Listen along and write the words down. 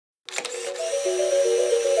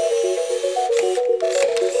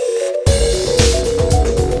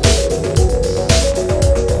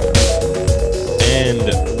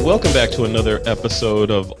back to another episode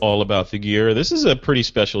of All About the Gear. This is a pretty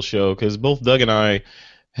special show because both Doug and I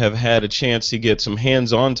have had a chance to get some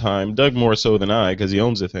hands-on time, Doug more so than I because he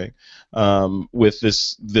owns the thing, with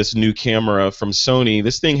this new camera from Sony.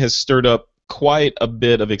 This thing has stirred up quite a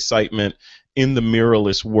bit of excitement in the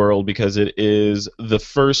mirrorless world because it is the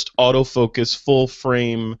first autofocus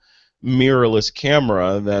full-frame mirrorless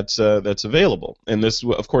camera that's available. And this,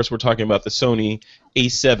 of course, we're talking about the Sony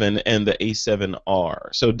A7 and the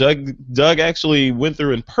A7R. So Doug actually went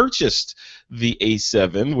through and purchased the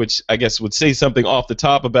A7, which I guess would say something off the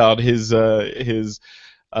top about his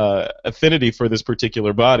affinity for this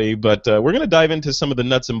particular body. But we're going to dive into some of the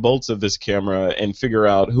nuts and bolts of this camera and figure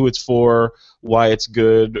out who it's for, why it's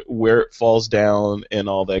good, where it falls down, and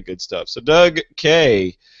all that good stuff. So Doug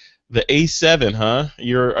K., the A7, huh?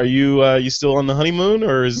 Are you still on the honeymoon,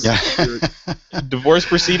 or is your divorce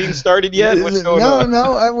proceedings started yet? What's going on?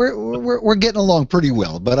 No, we're getting along pretty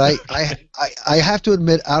well. But I have to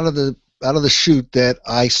admit out of the chute that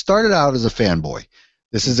I started out as a fanboy.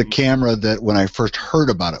 This is a camera that when I first heard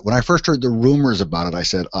about it, when I first heard the rumors about it, I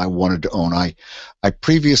said I wanted to own. I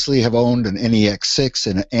previously have owned an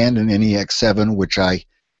NEX6 and an NEX7, which I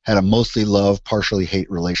had a mostly love, partially hate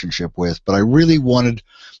relationship with. But I really wanted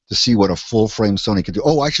to see what a full-frame Sony could do.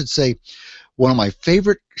 Oh, I should say, one of my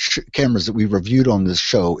favorite cameras that we've reviewed on this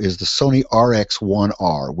show is the Sony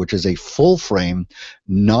RX1R, which is a full-frame,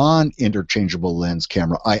 non-interchangeable lens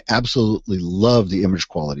camera. I absolutely love the image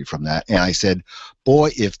quality from that. And I said, boy,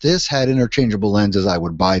 if this had interchangeable lenses, I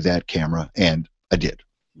would buy that camera. And I did.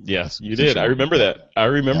 Yes, you did. I remember that.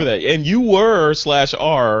 That. And you were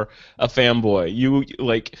 /are a fanboy. You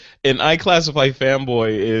and I classify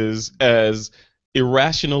fanboy as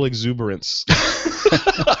irrational exuberance.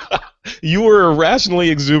 You were irrationally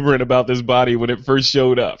exuberant about this body when it first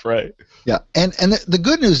showed up, right? Yeah, and the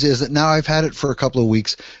good news is that now I've had it for a couple of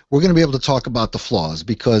weeks. We're going to be able to talk about the flaws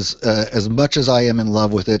because as much as I am in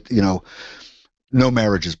love with it, no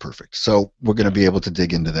marriage is perfect. So we're going to be able to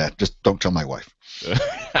dig into that. Just don't tell my wife.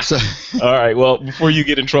 So, all right. Well, before you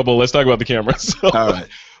get in trouble, let's talk about the camera. So, all right.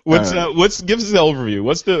 Give us the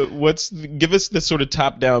overview. Give us the sort of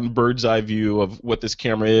top-down bird's eye view of what this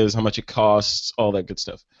camera is, how much it costs, all that good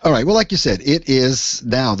stuff. All right. Well, like you said, it is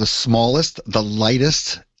now the smallest, the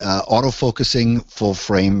lightest autofocusing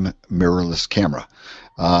full-frame mirrorless camera.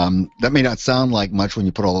 That may not sound like much when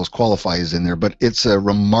you put all those qualifiers in there, but it's a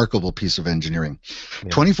remarkable piece of engineering. Yeah.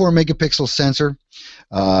 24 megapixel sensor.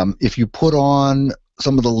 If you put on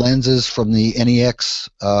some of the lenses from the NEX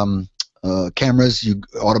cameras, you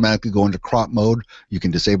automatically go into crop mode. You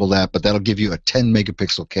can disable that, but that'll give you a 10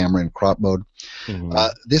 megapixel camera in crop mode. Mm-hmm.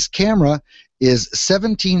 This camera is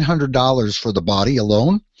 $1,700 for the body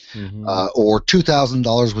alone, or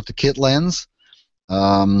 $2,000 with the kit lens.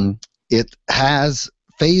 It has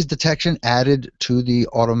phase detection added to the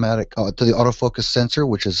autofocus sensor,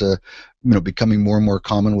 which is becoming more and more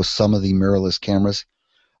common with some of the mirrorless cameras.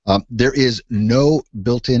 There is no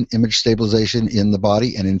built-in image stabilization in the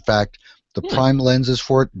body, and in fact, the prime lenses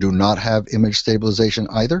for it do not have image stabilization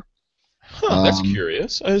either. Huh, that's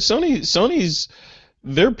curious. Sony's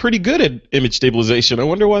they're pretty good at image stabilization. I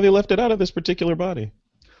wonder why they left it out of this particular body.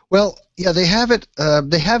 Well, yeah, they have it.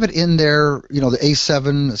 They have it in their, the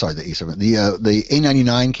A7. Sorry, the A7. The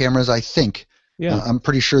A99 cameras, I think. Yeah. I'm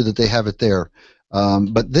pretty sure that they have it there.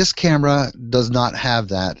 But this camera does not have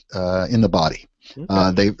that in the body.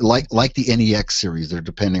 Okay. They like the NEX series. They're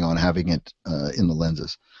depending on having it in the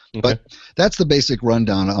lenses. Okay. But that's the basic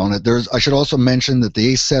rundown on it. I should also mention that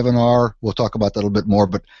the A7R. We'll talk about that a little bit more,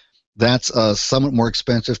 but that's somewhat more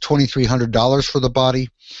expensive, $2,300 for the body.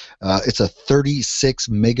 It's a 36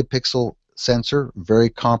 megapixel sensor, very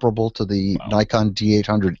comparable to the Nikon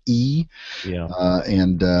D800E. Yeah.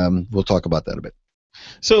 And we'll talk about that a bit.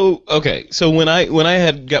 So when I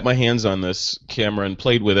had got my hands on this camera and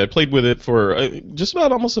played with it for just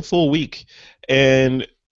about almost a full week, and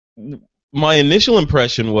my initial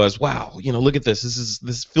impression was, wow, look at this.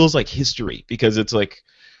 This feels like history because it's like.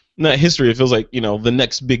 Not history. It feels like the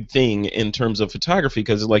next big thing in terms of photography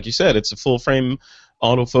because, like you said, it's a full-frame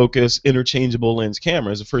autofocus interchangeable lens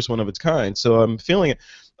camera. It's the first one of its kind. So I'm feeling it.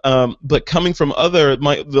 But coming from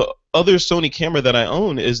the other Sony camera that I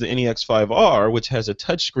own is the NEX5R, which has a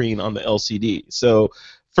touchscreen on the LCD. So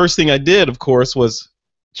first thing I did, of course, was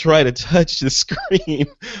try to touch the screen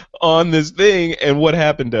on this thing, and what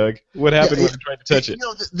happened, Doug? What happened when I tried to touch it?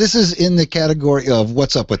 This is in the category of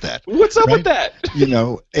what's up with that. What's up with that?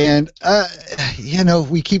 And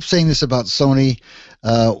we keep saying this about Sony.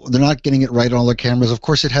 They're not getting it right on all their cameras. Of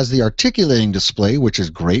course, it has the articulating display, which is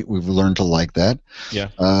great. We've learned to like that.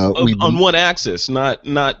 Yeah. On one axis,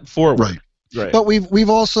 not forward. Right. Right. But we've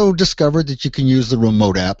also discovered that you can use the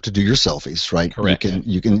remote app to do your selfies, right? Correct.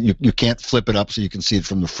 You can't flip it up so you can see it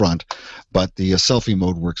from the front, but the selfie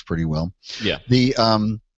mode works pretty well. Yeah.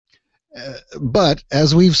 But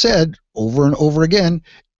as we've said over and over again,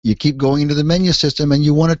 you keep going into the menu system and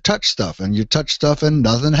you want to touch stuff, and you touch stuff and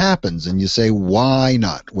nothing happens, and you say, why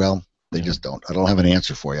not? Well, they just don't. I don't have an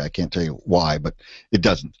answer for you. I can't tell you why, but it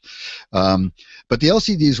doesn't. But the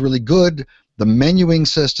LCD is really good. The menuing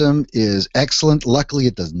system is excellent. Luckily,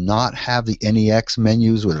 it does not have the NEX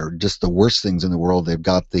menus, which are just the worst things in the world. They've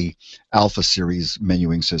got the Alpha Series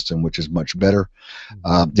menuing system, which is much better.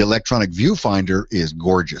 The electronic viewfinder is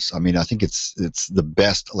gorgeous. I mean, I think it's the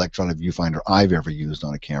best electronic viewfinder I've ever used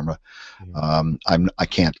on a camera. I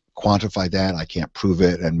can't quantify that. I can't prove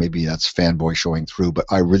it, and maybe that's fanboy showing through, but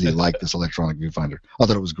I really like this electronic viewfinder. I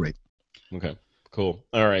thought it was great. Okay. Cool.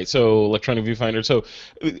 All right. So electronic viewfinder. So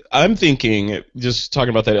I'm thinking, just talking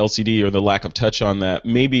about that LCD or the lack of touch on that,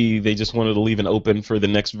 maybe they just wanted to leave it open for the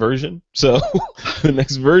next version. So the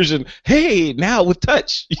next version, hey, now with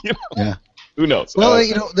touch. Yeah. Who knows? Well,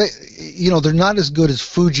 they're not as good as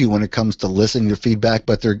Fuji when it comes to listening to feedback,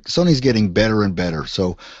 but Sony's getting better and better.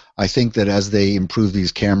 So I think that as they improve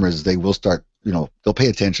these cameras, they will start. They'll pay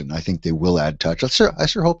attention. I think they will add touch. I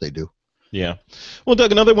sure hope they do. Yeah. Well,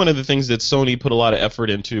 Doug, another one of the things that Sony put a lot of effort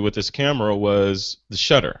into with this camera was the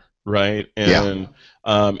shutter, right? And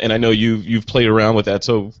and I know you've played around with that,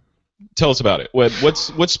 so tell us about it.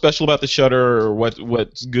 What's special about the shutter, or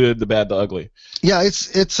what's good, the bad, the ugly? Yeah,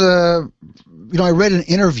 it's I read an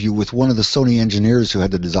interview with one of the Sony engineers who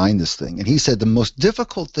had to design this thing, and he said the most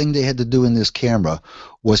difficult thing they had to do in this camera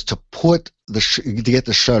was to put to get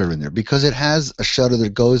the shutter in there, because it has a shutter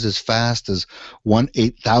that goes as fast as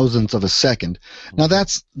 1/8,000th of a second. Now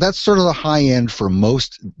that's sort of the high end for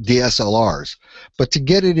most DSLRs, but to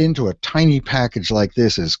get it into a tiny package like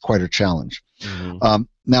this is quite a challenge.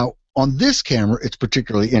 Now on this camera, it's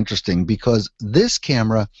particularly interesting because this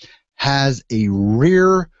camera has a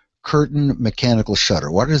rear curtain mechanical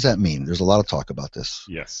shutter. What does that mean? There's a lot of talk about this.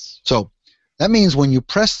 Yes. So that means when you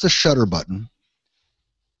press the shutter button,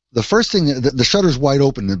 the first thing, the shutter's wide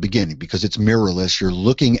open in the beginning because it's mirrorless. You're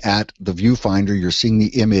looking at the viewfinder. You're seeing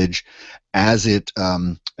the image as it's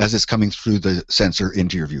coming through the sensor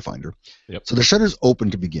into your viewfinder. Yep. So the shutter's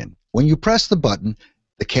open to begin. When you press the button,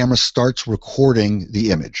 the camera starts recording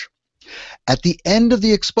the image. At the end of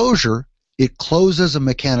the exposure, it closes a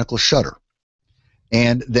mechanical shutter,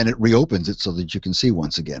 and then it reopens it so that you can see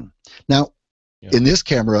once again. Now, in this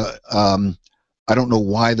camera, I don't know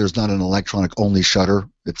why there's not an electronic only shutter.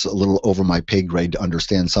 It's a little over my pay grade to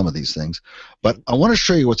understand some of these things. But I want to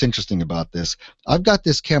show you what's interesting about this. I've got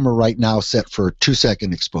this camera right now set for a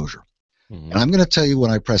 2-second exposure. And I'm going to tell you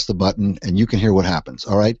when I press the button, and you can hear what happens.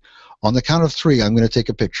 All right? On the count of 3, I'm going to take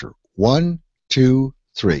a picture. 1, 2,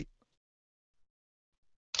 3.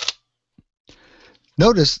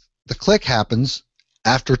 Notice the click happens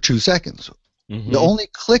after 2 seconds. The only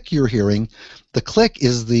click you're hearing, the click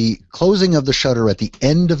is the closing of the shutter at the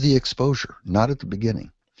end of the exposure, not at the beginning.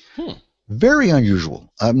 Very unusual.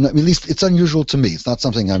 At least it's unusual to me. It's not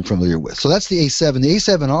something I'm familiar with. So that's the A7. The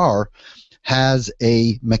A7R has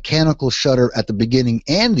a mechanical shutter at the beginning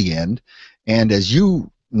and the end. And as you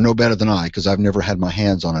know better than I, because I've never had my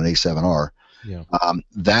hands on an A7R,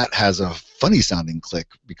 that has a funny sounding click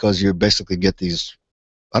because you basically get these.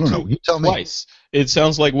 I don't know. You tell me. Twice. It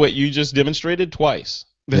sounds like what you just demonstrated twice.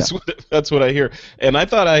 That's what I hear. And I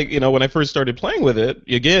thought when I first started playing with it,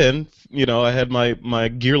 again, I had my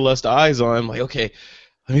gearlust eyes on, like, okay,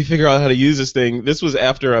 let me figure out how to use this thing. This was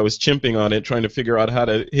after I was chimping on it, trying to figure out how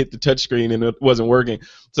to hit the touchscreen, and it wasn't working.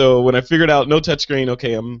 So when I figured out no touchscreen,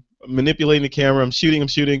 okay, I'm manipulating the camera, I'm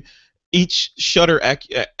shooting. Each shutter I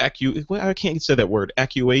can't say that word.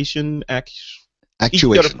 Actuation.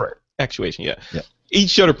 Actuation, yeah. Each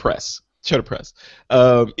shutter press.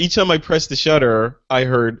 Each time I pressed the shutter, I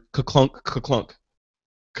heard ka-clunk, ka-clunk,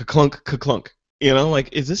 ka-clunk, ka-clunk.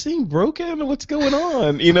 Like, is this thing broken? What's going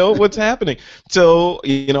on? What's happening? So,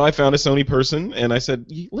 I found a Sony person, and I said,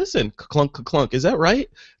 listen, ka-clunk, ka-clunk, is that right?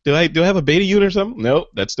 Do I have a beta unit or something? No,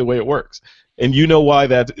 that's the way it works. And you know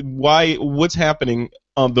what's happening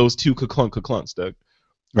on those two ka-clunk, ka-clunks, Doug?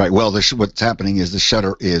 Right. Well, what's happening is the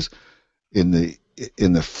shutter is in the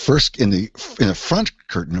front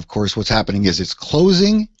curtain. Of course, what's happening is it's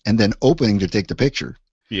closing and then opening to take the picture.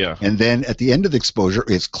 Yeah. And then at the end of the exposure,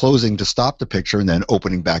 it's closing to stop the picture and then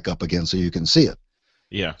opening back up again so you can see it.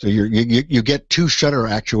 Yeah. So you get two shutter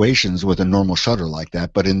actuations with a normal shutter like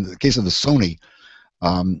that. But in the case of the Sony,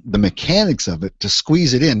 the mechanics of it to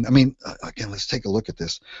squeeze it in. I mean, again, let's take a look at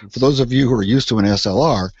this. For those of you who are used to an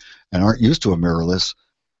SLR and aren't used to a mirrorless,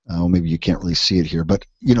 maybe you can't really see it here, but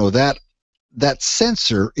you know that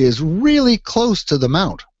sensor is really close to the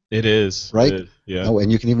mount. It is. Right? It is, yeah. Oh,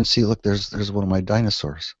 and you can even see, look, there's one of my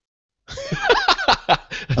dinosaurs. Oh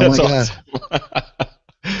That's my God. awesome.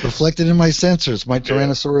 Reflected in my sensors, my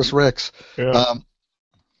Tyrannosaurus Rex. Yeah.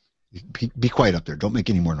 Be quiet up there. Don't make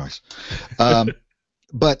any more noise.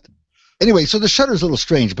 But anyway, so the shutter is a little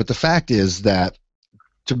strange, but the fact is that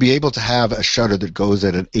to be able to have a shutter that goes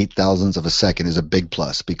at an 8,000th of a second is a big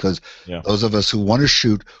plus, because those of us who want to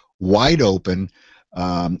shoot wide open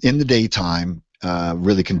in the daytime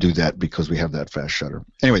really can do that because we have that fast shutter.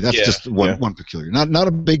 Anyway, that's just one peculiar. Not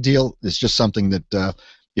a big deal. It's just something that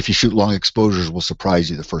if you shoot long exposures will surprise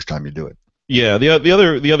you the first time you do it. Yeah, the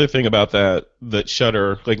other thing about that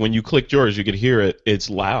shutter, like when you clicked yours, you could hear it. It's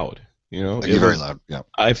loud. You know, it's very loud. Yeah,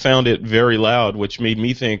 I found it very loud, which made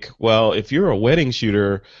me think, well, if you're a wedding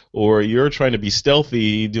shooter or you're trying to be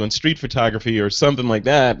stealthy, doing street photography or something like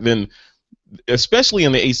that, then especially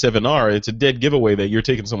in the A7R, it's a dead giveaway that you're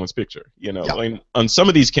taking someone's picture. You know, and on some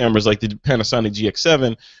of these cameras, like the Panasonic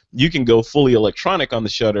GX7, you can go fully electronic on the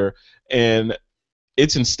shutter, and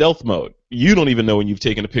it's in stealth mode. You don't even know when you've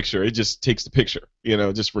taken a picture. It just takes the picture. You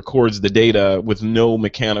know, just records the data with no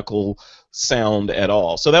mechanical sound at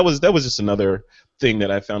all. So that was just another thing that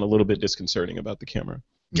I found a little bit disconcerting about the camera.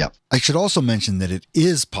 Yeah. I should also mention that it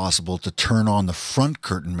is possible to turn on the front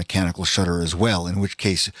curtain mechanical shutter as well, in which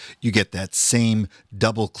case you get that same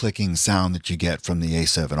double clicking sound that you get from the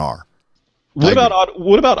A7R. What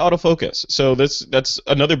about autofocus? So that's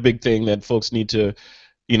another big thing that folks need to,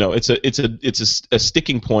 you know, it's a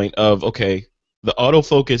sticking point of, okay, the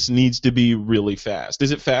autofocus needs to be really fast.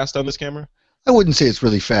 Is it fast on this camera? I wouldn't say it's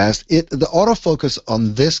really fast. The autofocus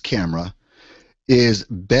on this camera is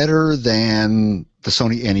better than the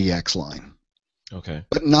Sony NEX line. Okay.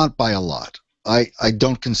 But not by a lot. I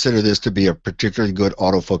don't consider this to be a particularly good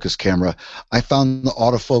autofocus camera. I found the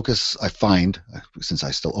autofocus, since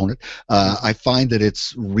I still own it, I find that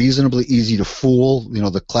it's reasonably easy to fool. You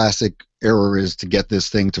know, the classic error is to get this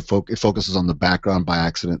thing to it focuses on the background by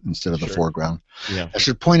accident instead of the foreground. Yeah. I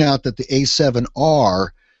should point out that the A7R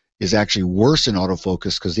is actually worse in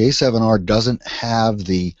autofocus because the A7R doesn't have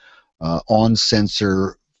the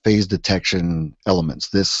on-sensor phase detection elements.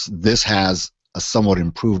 This has a somewhat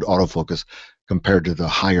improved autofocus compared to the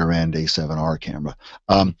higher-end A7R camera.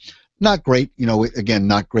 Not great, you know, again,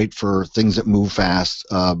 not great for things that move fast,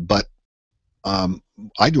 but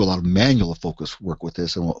I do a lot of manual focus work with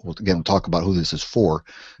this, and we'll talk about who this is for.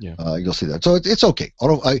 Yeah. You'll see that. So it's okay.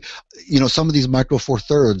 Some of these Micro Four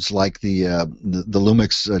Thirds, like the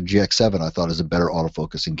Lumix GX7, I thought is a better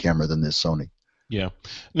autofocusing camera than this Sony. Yeah.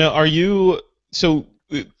 Now, so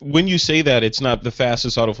when you say that it's not the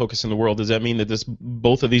fastest autofocus in the world, does that mean that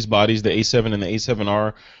both of these bodies, the A7 and the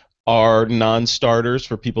A7R, are non-starters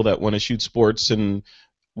for people that want to shoot sports and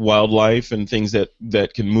wildlife and things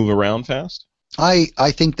that can move around fast? I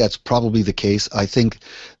think that's probably the case. I think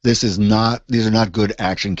these are not good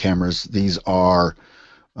action cameras. These are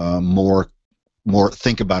more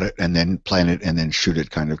think about it and then plan it and then shoot it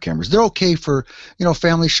kind of cameras. They're okay for, you know,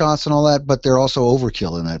 family shots and all that, but they're also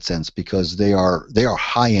overkill in that sense because they are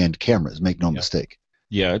high-end cameras, make no mistake.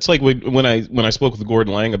 Yeah, it's like when I spoke with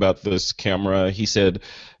Gordon Lang about this camera, he said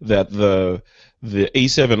that the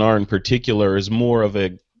A7R in particular is more of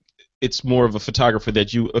a photographer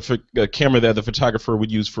a camera that the photographer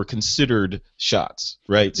would use for considered shots,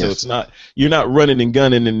 right? So it's not, you're not running and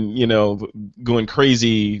gunning and, you know, going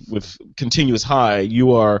crazy with continuous high.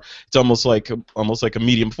 It's almost like a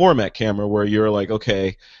medium format camera where you're like,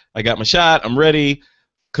 okay, I got my shot, I'm ready.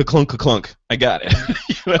 Ka-clunk, ka-clunk, I got it.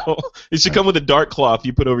 You know, it should come with a dark cloth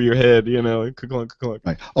you put over your head, you know, ka-clunk, ka-clunk.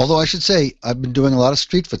 Right. Although I should say I've been doing a lot of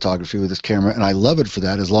street photography with this camera, and I love it for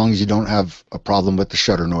that as long as you don't have a problem with the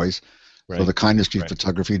shutter noise. Right. So the kind of street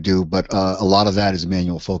photography you do, but a lot of that is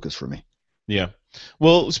manual focus for me. Yeah.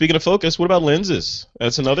 Well, speaking of focus, what about lenses?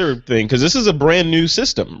 That's another thing, because this is a brand new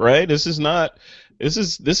system, right? This is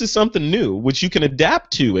something new, which you can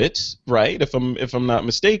adapt to it, right? If I'm not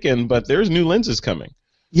mistaken, but there's new lenses coming.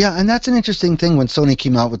 Yeah, and that's an interesting thing when Sony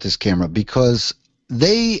came out with this camera, because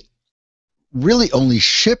they really only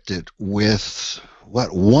shipped it with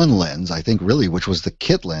one lens, I think, really, which was the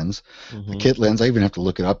kit lens. Mm-hmm. The kit lens, I even have to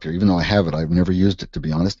look it up here, even though I have it. I've never used it, to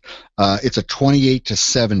be honest. It's a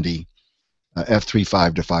 28-70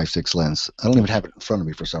 f3.5 to 5.6 lens. I don't even have it in front of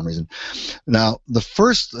me for some reason. Now,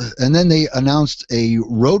 and then they announced a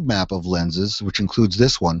roadmap of lenses, which includes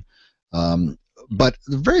this one, but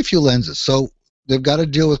very few lenses. So they've got to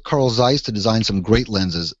deal with Carl Zeiss to design some great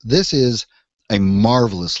lenses. This is a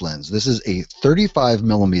marvelous lens. This is a 35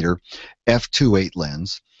 millimeter f2.8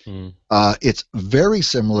 lens. Mm. It's very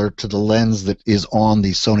similar to the lens that is on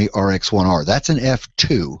the Sony RX1R. That's an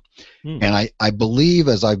f2. Mm. And I believe,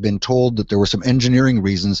 as I've been told, that there were some engineering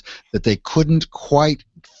reasons that they couldn't quite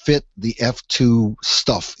fit the f2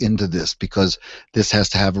 stuff into this, because this has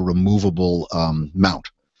to have a removable mount.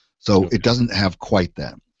 So Okay. it doesn't have quite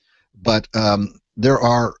that. But there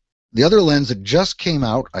are the other lens that just came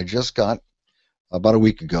out, I just got about a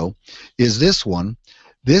week ago, is this one.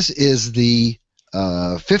 This is the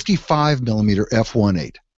 55 millimeter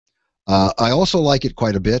f1.8. I also like it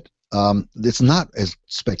quite a bit. It's not as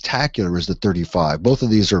spectacular as the 35. Both of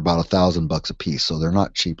these are about $1,000 a piece, so they're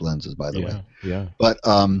not cheap lenses, by the way. Yeah. But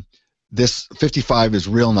this 55 is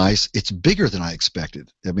real nice. It's bigger than I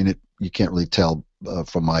expected. I mean, you can't really tell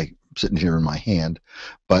from my sitting here in my hand,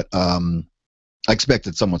 but I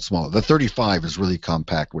expected somewhat smaller. The 35 is really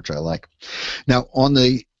compact, which I like. Now on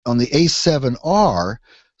the A7R,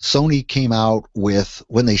 Sony came out with,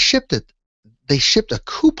 when they shipped it, they shipped a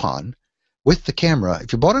coupon with the camera.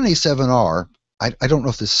 If you bought an A7R, I don't know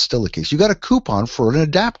if this is still the case, you got a coupon for an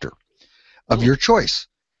adapter of your choice.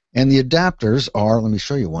 And the adapters are, let me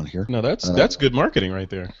show you one here. No, that's good marketing right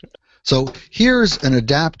there. So here's an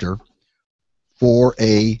adapter for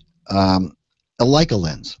a Leica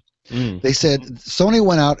lens. They said Sony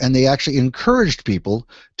went out and they actually encouraged people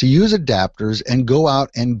to use adapters and go out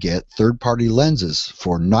and get third-party lenses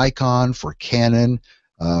for Nikon, for Canon,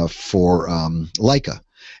 for Leica.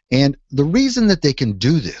 And the reason that they can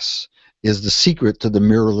do this is the secret to the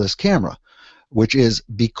mirrorless camera, which is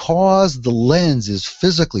because the lens is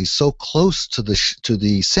physically so close to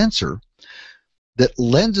the sensor that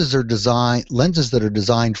lenses that are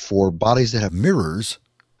designed for bodies that have mirrors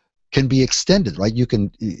can be extended, right? You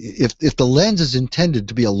can, if the lens is intended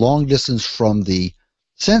to be a long distance from the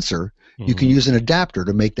sensor, you can use an adapter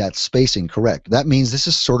to make that spacing correct. That means this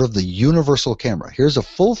is sort of the universal camera. Here's a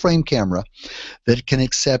full frame camera that can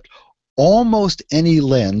accept almost any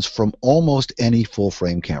lens from almost any full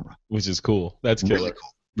frame camera. Which is cool. That's killer. Really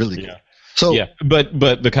cool. Really cool. So yeah, but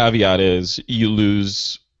the caveat is you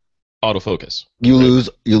lose autofocus. You lose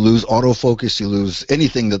autofocus. You lose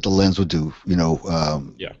anything that the lens would do.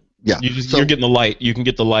 Yeah. You're getting the light. You can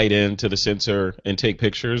get the light into the sensor and take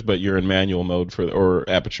pictures, but you're in manual mode or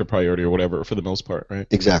aperture priority or whatever for the most part, right?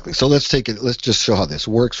 Exactly. So let's just show how this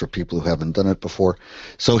works for people who haven't done it before.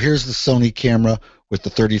 So here's the Sony camera with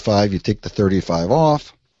the 35. You take the 35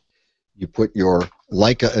 off. You put your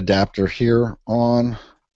Leica adapter here on.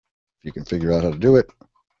 If you can figure out how to do it.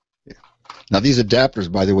 Yeah. Now these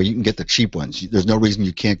adapters, by the way, you can get the cheap ones. There's no reason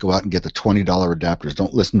you can't go out and get the $20 adapters.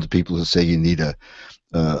 Don't listen to people who say you need a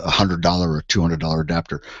 $100 or $200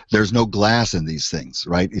 adapter. There's no glass in these things,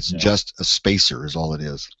 right? It's just a spacer is all it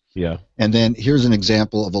is. Yeah. And then here's an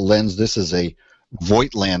example of a lens. This is a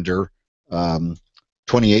Voigtlander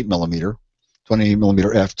 28 millimeter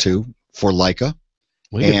f2 for Leica.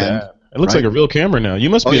 Look at that. It looks like a real camera now. You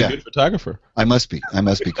must be a good photographer. I must be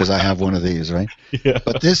because I have one of these, right? Yeah.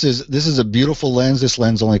 But this is a beautiful lens. This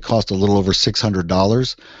lens only cost a little over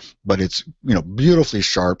 $600, but it's beautifully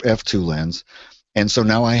sharp f2 lens. And so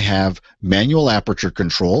now I have manual aperture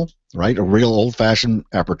control, right? A real old-fashioned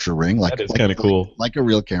aperture ring, that is kind of cool, like a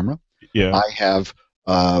real camera. Yeah. I have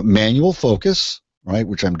manual focus, right,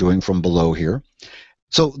 which I'm doing from below here.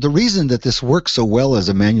 So the reason that this works so well as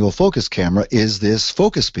a manual focus camera is this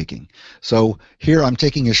focus peaking. So here I'm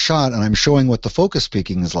taking a shot and I'm showing what the focus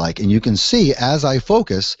peaking is like, and you can see as I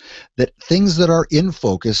focus that things that are in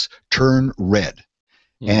focus turn red.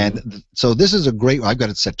 And so this is a great, I've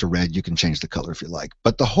got it set to red. You can change the color if you like.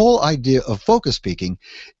 But the whole idea of focus peaking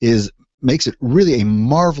makes it really a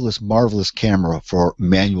marvelous, marvelous camera for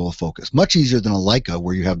manual focus. Much easier than a Leica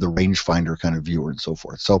where you have the rangefinder kind of viewer and so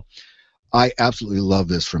forth. So I absolutely love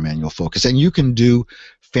this for manual focus. And you can do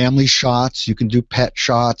family shots. You can do pet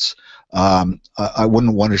shots. I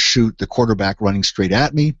wouldn't want to shoot the quarterback running straight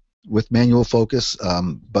at me with manual focus.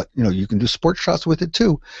 But, you can do sports shots with it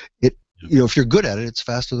too. If you're good at it, it's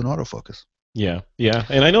faster than autofocus. Yeah.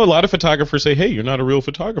 And I know a lot of photographers say, hey, you're not a real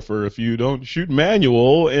photographer if you don't shoot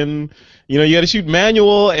manual. And, you got to shoot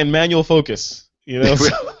manual and manual focus,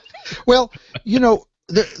 Well,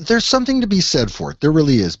 there's something to be said for it. There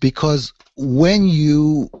really is. Because when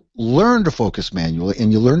you learn to focus manually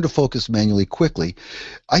and you learn to focus manually quickly,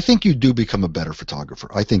 I think you do become a better photographer.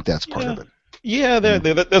 I think that's part of it. Yeah,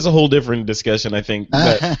 that's a whole different discussion. I think,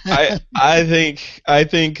 but I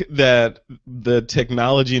think that the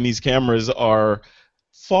technology in these cameras are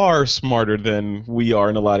far smarter than we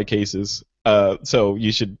are in a lot of cases. So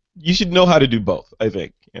you should know how to do both. I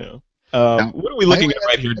think. What are we looking at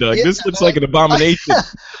right here, Doug? This looks like an abomination.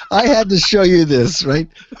 I had to show you this, right?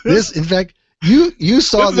 In fact, You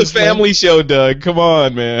saw This is a family show, Doug. Come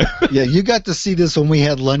on, man. Yeah, you got to see this when we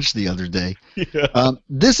had lunch the other day. Yeah.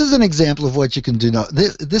 This is an example of what you can do now.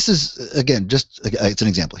 This is, again, it's an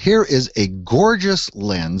example. Here is a gorgeous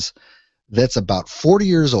lens that's about 40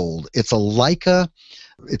 years old. It's a Leica.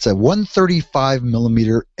 It's a 135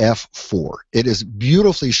 millimeter f4. It is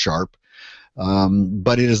beautifully sharp,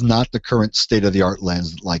 but it is not the current state-of-the-art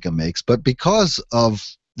lens that Leica makes. But because of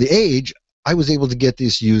the age, I was able to get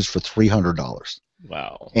this used for $300.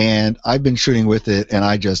 Wow. And I've been shooting with it, and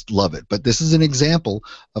I just love it. But this is an example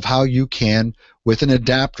of how you can, with an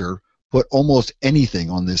adapter, put almost anything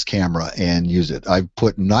on this camera and use it. I've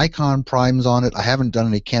put Nikon primes on it. I haven't done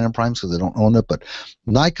any Canon primes because I don't own it, but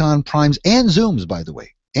Nikon primes and zooms, by the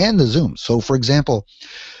way, and the zooms. So, for example,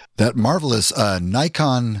 that marvelous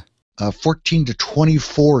Nikon 14 to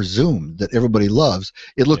 24 zoom that everybody loves,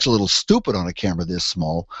 it looks a little stupid on a camera this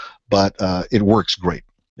small, but it works great.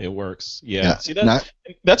 It works. Yeah. See,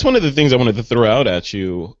 that's one of the things I wanted to throw out at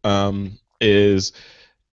you.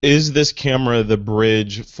 Is this camera the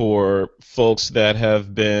bridge for folks that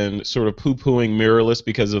have been sort of poo-pooing mirrorless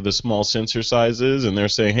because of the small sensor sizes, and they're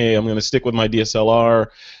saying, hey, I'm going to stick with my DSLR?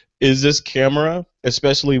 Is this camera,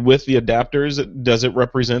 especially with the adapters, does it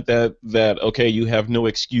represent that okay, you have no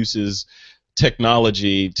excuses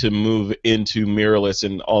technology to move into mirrorless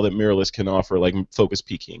and all that mirrorless can offer, like focus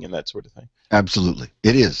peaking and that sort of thing? Absolutely.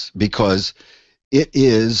 It is, because it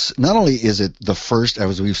is, not only is it the first,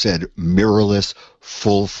 as we've said, mirrorless,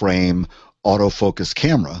 full frame, autofocus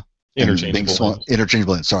camera.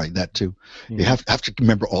 Interchangeable lens. Sorry, that too. Mm-hmm. You have to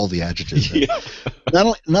remember all the adjectives. Yeah.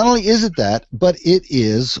 Not only is it that, but it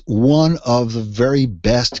is one of the very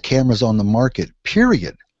best cameras on the market,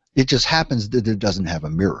 period. It just happens that it doesn't have a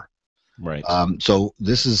mirror. Right. So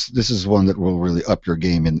this is one that will really up your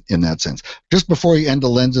game in that sense. Just before you end the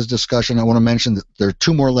lenses discussion, I want to mention that there are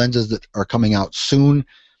two more lenses that are coming out soon.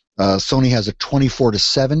 Sony has a 24 to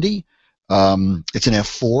 70. It's an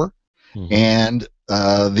f4, and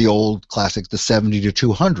the old classic, the 70 to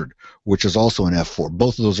 200, which is also an f4.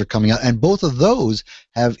 Both of those are coming out, and both of those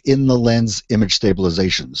have in the lens image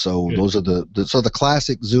stabilization. So those are the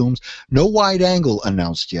classic zooms. No wide angle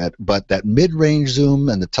announced yet, but that mid-range zoom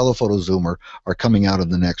and the telephoto zoomer are coming out in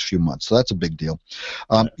the next few months. So that's a big deal.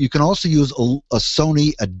 You can also use a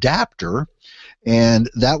Sony adapter, and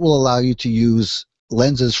that will allow you to use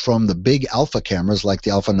lenses from the big alpha cameras like the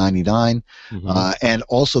Alpha 99, and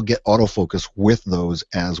also get autofocus with those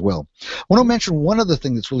as well. I want to mention one other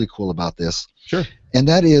thing that's really cool about this. Sure. And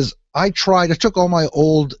that is, I took all my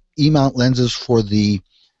old E-mount lenses for the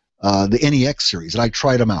NEX series, and I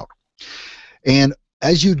tried them out. And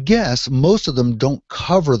as you'd guess, most of them don't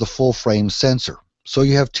cover the full frame sensor. So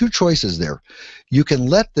you have two choices there. You can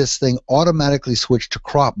let this thing automatically switch to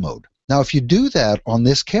crop mode. Now, if you do that on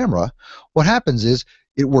this camera, what happens is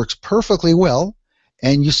it works perfectly well,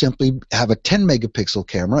 and you simply have a 10 megapixel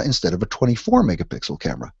camera instead of a 24 megapixel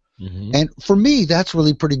camera. And for me, that's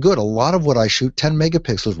really pretty good. A lot of what I shoot, 10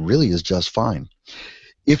 megapixels really is just fine.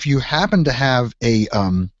 If you happen to have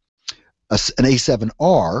an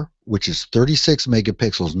A7R, which is 36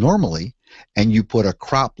 megapixels normally, and you put a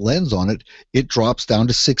crop lens on it, it drops down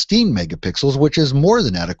to 16 megapixels, which is more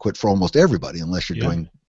than adequate for almost everybody, unless you're doing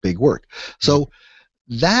big work. So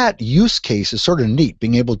that use case is sort of neat,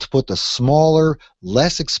 being able to put the smaller,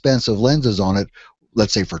 less expensive lenses on it,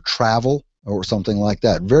 let's say for travel or something like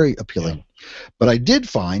that. Very appealing. But I did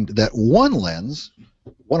find that one lens,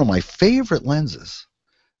 one of my favorite lenses,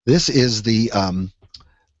 this is the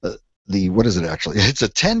what is it actually? It's a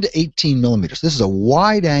 10 to 18 millimeters. This is a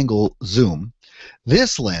wide angle zoom.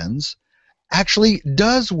 This lens actually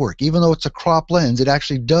does work. Even though it's a crop lens, it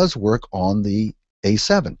actually does work on the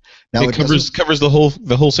A7. Now it covers the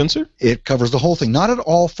whole sensor? It covers the whole thing, not at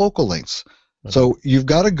all focal lengths. So you've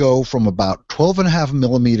got to go from about 12.5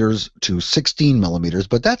 millimeters to 16 millimeters,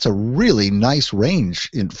 but that's a really nice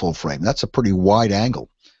range in full frame. That's a pretty wide angle.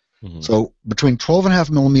 So between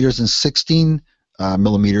 12.5 millimeters and 16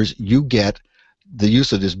 millimeters, you get the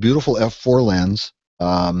use of this beautiful f4 lens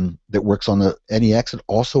that works on the NEX. It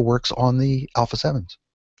also works on the Alpha 7s.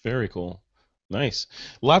 Very cool. Nice.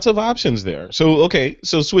 Lots of options there. So, okay,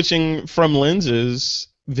 so switching from lenses,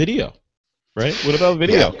 video, right? What about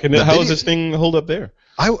video? How does this thing hold up there?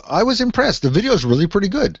 I was impressed. The video is really pretty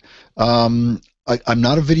good. I'm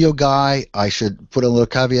not a video guy. I should put a little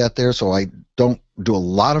caveat there, so I don't do a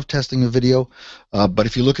lot of testing of video. But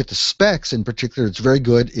if you look at the specs in particular, it's very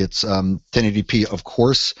good. It's 1080p, of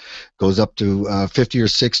course, goes up to 50 or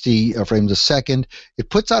 60 frames a second.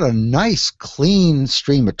 It puts out a nice, clean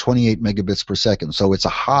stream at 28 megabits per second. So it's a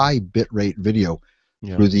high bitrate video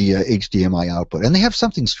through the HDMI output. And they have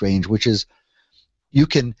something strange, which is you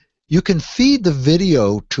can feed the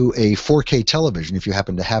video to a 4K television if you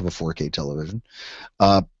happen to have a 4K television,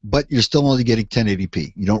 but you're still only getting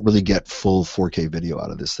 1080p. You don't really get full 4K video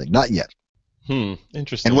out of this thing, not yet.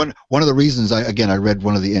 Interesting. And one of the reasons, I read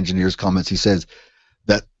one of the engineer's comments. He says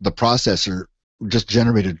that the processor just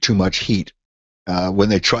generated too much heat when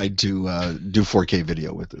they tried to do 4K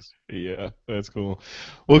video with this. Yeah, that's cool.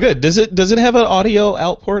 Well, good. Does it have an audio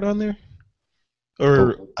out port on there,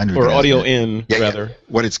 or audio in rather? Yeah.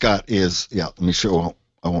 What it's got is Let me show.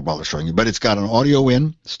 I won't bother showing you, but it's got an audio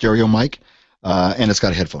in stereo mic, and it's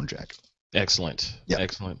got a headphone jack. Excellent. Yeah.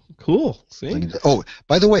 Excellent. Cool. See. Oh,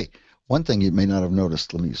 by the way, one thing you may not have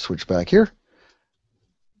noticed. Let me switch back here.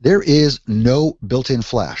 There is no built-in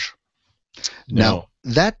flash. No. Now,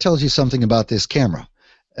 that tells you something about this camera.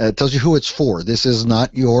 It tells you who it's for. This is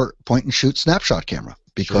not your point-and-shoot snapshot camera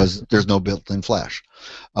because there's no built-in flash.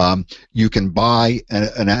 You can buy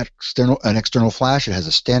an external flash. It has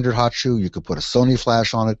a standard hot shoe. You could put a Sony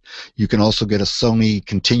flash on it. You can also get a Sony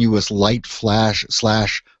continuous light flash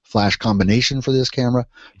 / flash combination for this camera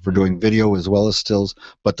for doing video as well as stills.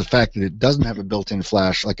 But the fact that it doesn't have a built-in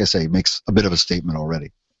flash, like I say, makes a bit of a statement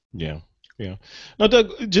already. Yeah. Yeah. Now,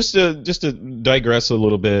 Doug, just to digress a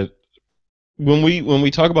little bit, when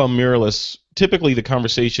we talk about mirrorless, typically the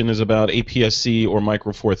conversation is about APS-C or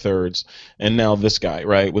Micro Four Thirds, and now this guy,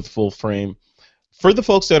 right, with full frame. For the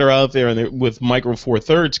folks that are out there with Micro Four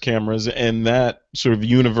Thirds cameras and that sort of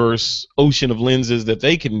universe ocean of lenses that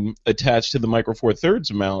they can attach to the Micro Four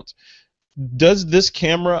Thirds mount, does this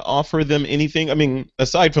camera offer them anything? I mean,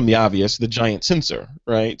 aside from the obvious, the giant sensor,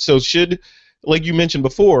 right? So like you mentioned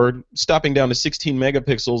before, stopping down to 16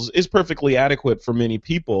 megapixels is perfectly adequate for many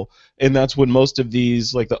people, and that's what most of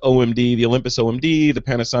these, like the OMD, the Olympus OMD, the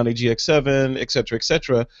Panasonic GX7, et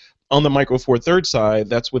cetera, on the Micro Four Thirds side,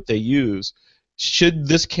 that's what they use. Should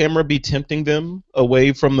this camera be tempting them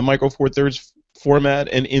away from the Micro Four Thirds format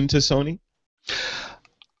and into Sony?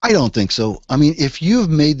 I don't think so. I mean, if you've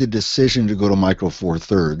made the decision to go to Micro Four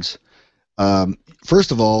Thirds,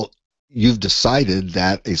 first of all, you've decided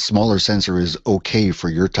that a smaller sensor is okay for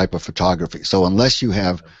your type of photography. So unless you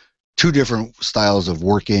have two different styles of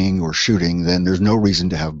working or shooting, then there's no reason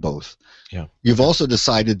to have both. Yeah. You've also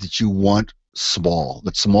decided that you want small,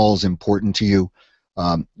 that small is important to you.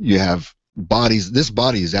 You have bodies. This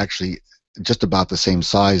body is actually just about the same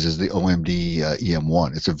size as the OMD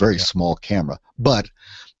EM1. It's a very small camera. But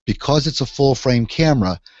because it's a full-frame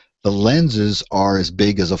camera, the lenses are as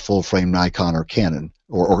big as a full-frame Nikon or Canon,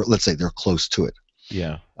 or let's say they're close to it.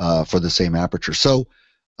 Yeah. For the same aperture. So,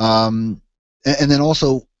 and then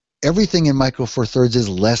also everything in Micro Four Thirds is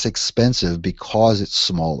less expensive because it's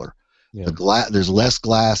smaller. Yeah. There's less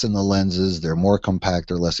glass in the lenses. They're more compact.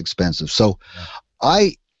 They're less expensive. So,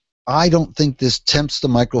 I don't think this tempts the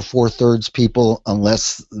Micro Four Thirds people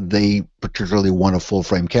unless they particularly want a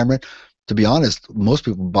full-frame camera. To be honest, most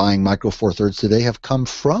people buying Micro Four Thirds today have come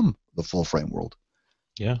from the full-frame world.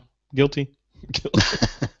 Yeah, guilty.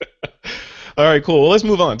 All right, cool. Well, let's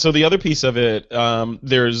move on. So the other piece of it,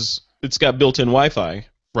 it's got built-in Wi-Fi,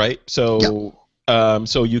 right? So,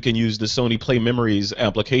 so you can use the Sony Play Memories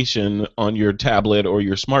application on your tablet or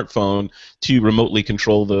your smartphone to remotely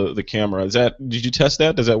control the camera. Did you test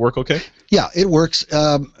that? Does that work okay? Yeah, it works.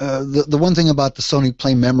 The one thing about the Sony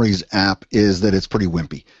Play Memories app is that it's pretty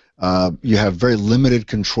wimpy. You have very limited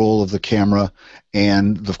control of the camera,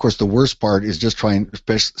 and of course the worst part is just trying,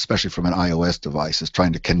 especially from an iOS device, is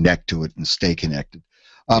trying to connect to it and stay connected.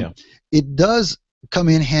 It does come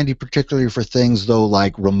in handy particularly for things though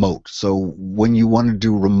like remote. So when you want to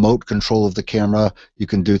do remote control of the camera, you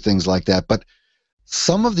can do things like that. But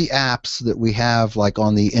some of the apps that we have, like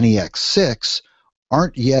on the NEX6,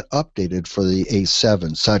 aren't yet updated for the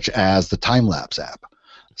A7, such as the time-lapse app.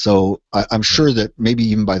 So I'm sure that maybe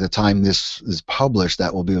even by the time this is published,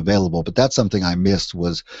 that will be available. But that's something I missed,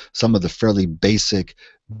 was some of the fairly basic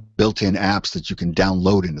built-in apps that you can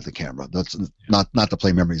download into the camera. That's not the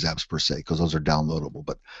Play Memories apps per se, because those are downloadable,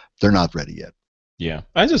 but they're not ready yet. Yeah,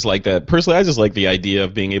 I just like that. Personally, I just like the idea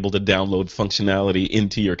of being able to download functionality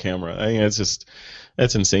into your camera. I think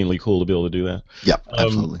that's insanely cool to be able to do that. Yeah,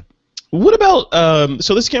 absolutely. What about,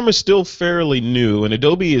 so this camera is still fairly new, and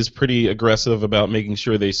Adobe is pretty aggressive about making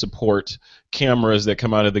sure they support cameras that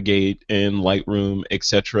come out of the gate in Lightroom,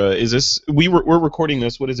 etc. We're recording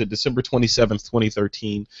this, what is it, December 27th,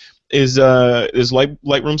 2013. Is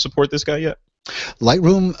Lightroom support this guy yet?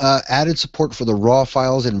 Lightroom added support for the RAW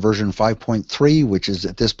files in version 5.3, which is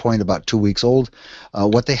at this point about 2 weeks old.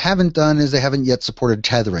 What they haven't done is they haven't yet supported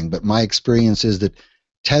tethering, but my experience is that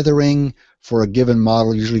tethering for a given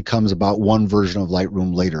model usually comes about one version of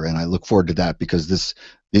Lightroom later, and I look forward to that because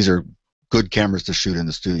these are good cameras to shoot in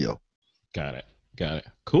the studio. Got it. Got it.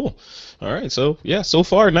 Cool. All right. So yeah, so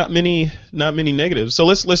far not many negatives. So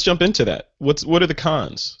let's jump into that. What are the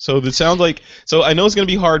cons? So it sounds like, so I know it's going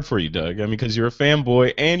to be hard for you, Doug. I mean, because you're a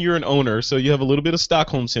fanboy and you're an owner, so you have a little bit of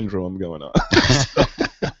Stockholm syndrome going on.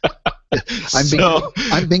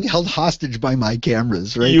 I'm being held hostage by my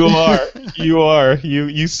cameras, right? You are.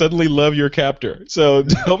 You suddenly love your captor. So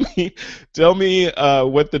tell me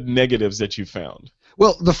what the negatives that you found.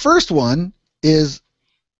 Well, the first one is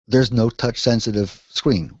there's no touch-sensitive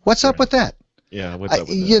screen. What's up with that? Yeah, what's up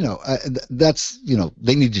with that? That's,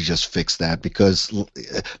 they need to just fix that, because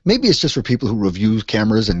maybe it's just for people who review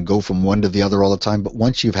cameras and go from one to the other all the time, but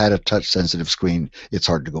once you've had a touch-sensitive screen, it's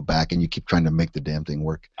hard to go back, and you keep trying to make the damn thing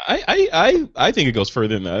work. I think it goes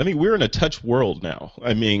further than that. I mean, we're in a touch world now.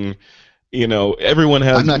 I mean, everyone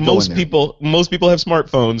has, most people have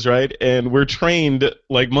smartphones, right? And we're trained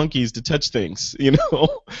like monkeys to touch things.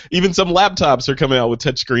 Even some laptops are coming out with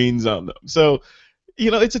touch screens on them. So,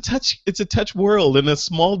 it's a touch world, and a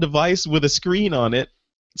small device with a screen on it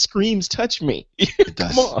screams "touch me." It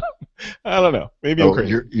does. Come on. I don't know. Maybe I'm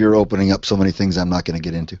crazy. You're opening up so many things I'm not going to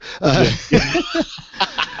get into.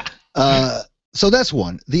 So that's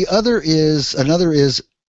one. Another is,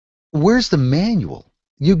 where's the manual?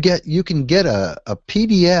 You can get a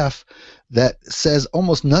PDF that says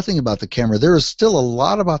almost nothing about the camera. There is still a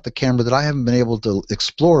lot about the camera that I haven't been able to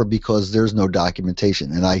explore because there's no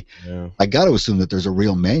documentation. And I got to assume that there's a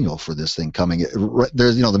real manual for this thing coming.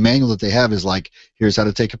 There's, the manual that they have is like, here's how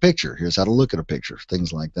to take a picture, here's how to look at a picture,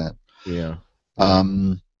 things like that. Yeah.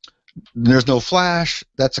 There's no flash.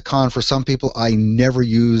 That's a con for some people. I never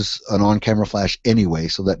use an on-camera flash anyway,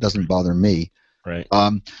 so that doesn't bother me. Right.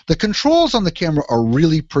 The controls on the camera are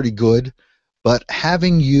really pretty good, but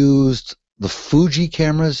having used the Fuji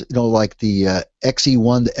cameras, like the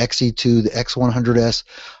XE1, the XE2, the X100S,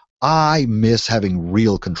 I miss having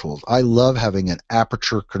real controls. I love having an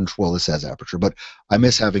aperture control. This has aperture, but I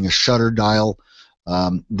miss having a shutter dial.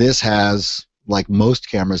 This has, like most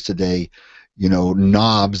cameras today,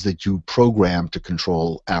 knobs that you program to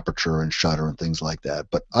control aperture and shutter and things like that.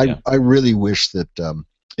 But I really wish that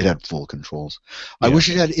it had full controls. I wish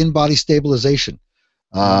it had in-body stabilization.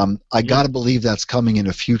 I got to believe that's coming in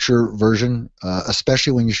a future version,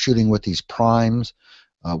 especially when you're shooting with these primes.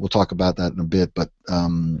 We'll talk about that in a bit, but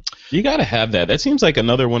you got to have that. That seems like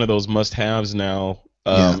another one of those must-haves now.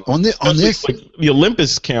 On this, like the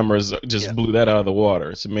Olympus cameras just blew that out of the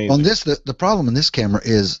water. It's amazing. On this, the problem in this camera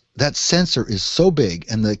is that sensor is so big,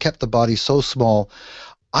 and they kept the body so small.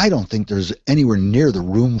 I don't think there's anywhere near the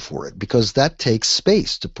room for it, because that takes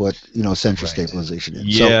space to put, sensor stabilization in.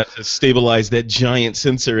 Yeah, to stabilize that giant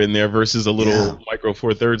sensor in there versus a little micro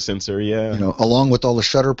four thirds sensor. Yeah. Along with all the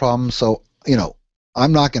shutter problems. So,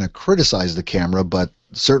 I'm not going to criticize the camera, but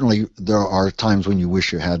certainly there are times when you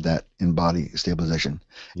wish you had that in-body stabilization.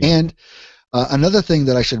 Yeah. And another thing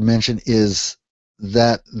that I should mention is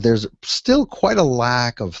that there's still quite a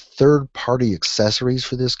lack of third-party accessories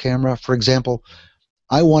for this camera. For example,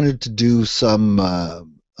 I wanted to do some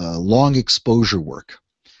long exposure work.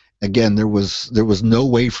 Again, there was no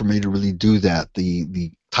way for me to really do that.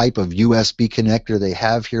 The type of USB connector they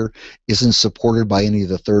have here isn't supported by any of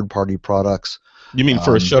the third-party products. You mean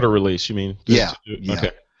for a shutter release? You mean? Yeah.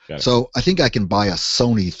 Okay. So I think I can buy a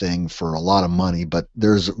Sony thing for a lot of money, but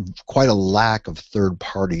there's quite a lack of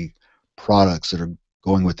third-party products that are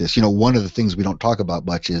going with this. One of the things we don't talk about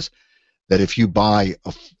much is that if you buy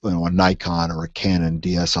a Nikon or a Canon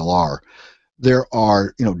DSLR, there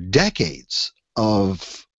are decades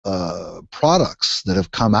of products that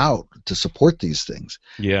have come out to support these things.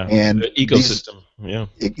 Yeah, and the ecosystem.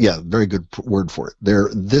 Very good word for it.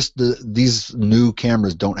 These new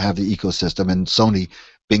cameras don't have the ecosystem, and Sony,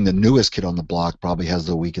 being the newest kid on the block, probably has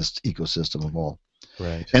the weakest ecosystem of all.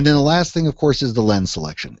 Right. And then the last thing, of course, is the lens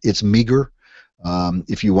selection. It's meager.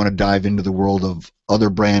 If you want to dive into the world of other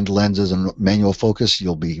brand lenses and manual focus,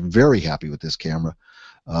 you'll be very happy with this camera.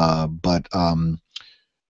 But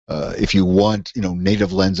if you want,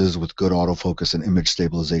 native lenses with good autofocus and image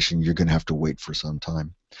stabilization, you're going to have to wait for some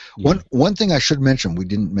time. Yeah. One thing I should mention, we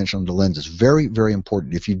didn't mention on the lens, is very, very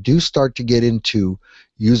important. If you do start to get into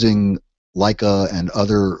using Leica and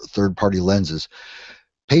other third-party lenses,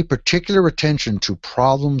 pay particular attention to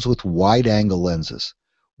problems with wide-angle lenses.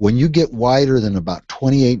 When you get wider than about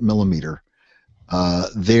 28 millimeter,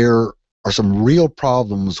 there are some real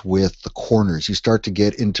problems with the corners. You start to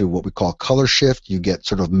get into what we call color shift. You get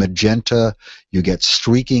sort of magenta. You get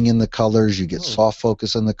streaking in the colors. You get soft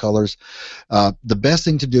focus in the colors. The best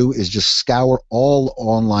thing to do is just scour all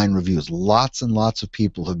online reviews. Lots and lots of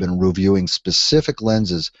people have been reviewing specific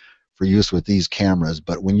lenses for use with these cameras.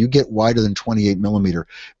 But when you get wider than 28 millimeter,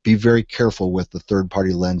 be very careful with the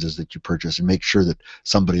third-party lenses that you purchase and make sure that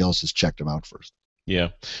somebody else has checked them out first. Yeah,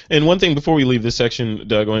 and one thing before we leave this section,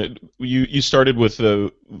 Doug, you started with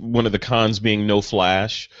one of the cons being no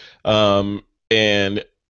flash, and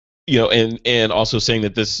and also saying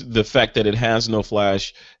that the fact that it has no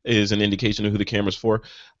flash is an indication of who the camera's for.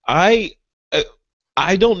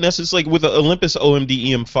 I don't necessarily, like with the Olympus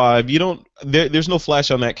OMD EM5, there's no flash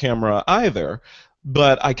on that camera either.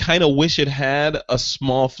 But I kind of wish it had a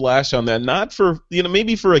small flash on that, not for,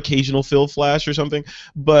 maybe for occasional fill flash or something,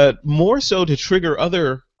 but more so to trigger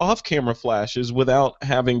other off-camera flashes without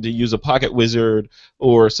having to use a pocket wizard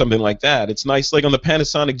or something like that. It's nice, like on the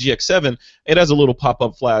Panasonic GX7, it has a little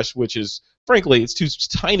pop-up flash, which is, frankly, it's too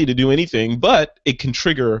tiny to do anything, but it can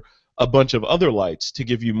trigger a bunch of other lights to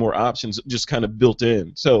give you more options just kind of built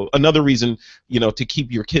in. So another reason, to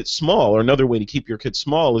keep your kit small, or another way to keep your kit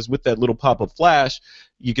small, is with that little pop-up flash,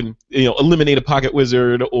 you can, eliminate a pocket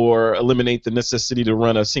wizard or eliminate the necessity to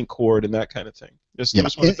run a sync cord and that kind of thing. Just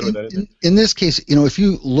want to throw that in. In this case, if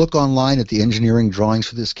you look online at the engineering drawings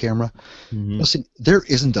for this camera, listen, there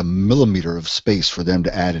isn't a millimeter of space for them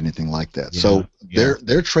to add anything like that. So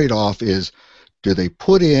their trade-off is, do they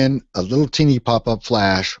put in a little teeny pop-up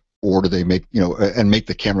flash, or do they make and make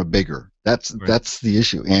the camera bigger? That's the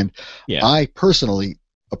issue. And I personally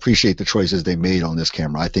appreciate the choices they made on this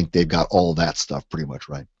camera. I think they've got all that stuff pretty much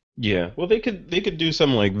right. Yeah. Well, they could do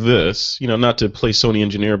something like this. Not to play Sony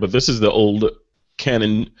engineer, but this is the old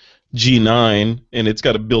Canon G9, and it's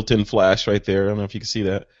got a built-in flash right there. I don't know if you can see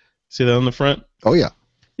that. See that on the front? Oh yeah.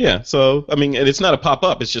 Yeah. So and it's not a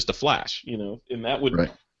pop-up; it's just a flash. And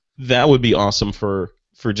that would be awesome for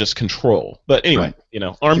just control. But anyway,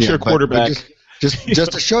 armchair quarterback.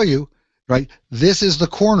 Just to show you, right? This is the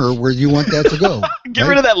corner where you want that to go. Get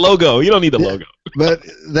rid of that logo. You don't need the logo. But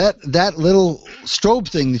that little strobe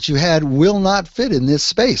thing that you had will not fit in this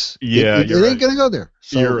space. Yeah, it ain't gonna go there.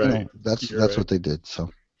 So, you're right. That's what they did.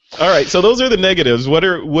 So. All right. So those are the negatives. What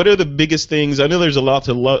are the biggest things? I know there's a lot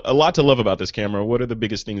to love about this camera. What are the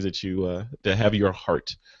biggest things that you that have your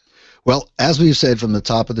heart? Well, as we've said from the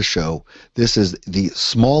top of the show, this is the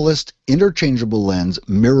smallest interchangeable lens,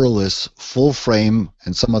 mirrorless, full frame,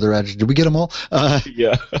 and some other adjective. Did we get them all?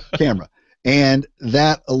 Yeah. Camera. And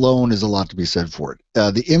that alone is a lot to be said for it.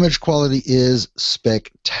 The image quality is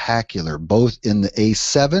spectacular, both in the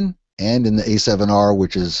A7 and in the A7R,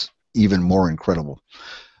 which is even more incredible.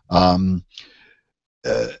 The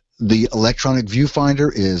electronic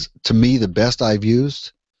viewfinder is, to me, the best I've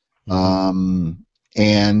used.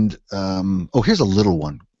 Here's a little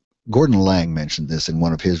one. Gordon Lang mentioned this in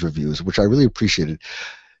one of his reviews, which I really appreciated.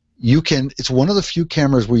 It's one of the few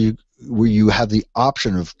cameras where you have the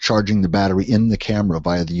option of charging the battery in the camera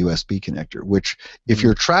via the USB connector, which, if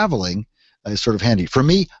you're traveling, is sort of handy. For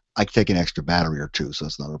me, I take an extra battery or two, so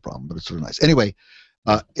it's not a problem, but it's sort of nice. Anyway,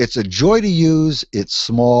 it's a joy to use. It's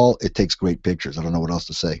small. It takes great pictures. I don't know what else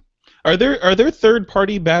to say. Are there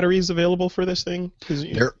third-party batteries available for this thing?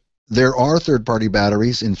 There are third-party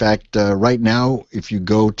batteries. In fact, right now, if you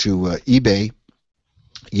go to eBay,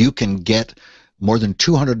 you can get more than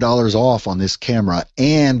 $200 off on this camera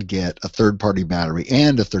and get a third-party battery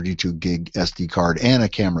and a 32-gig SD card and a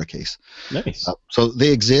camera case. Nice. So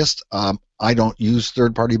they exist. I don't use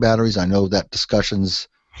third-party batteries. I know that discussions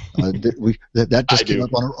that just came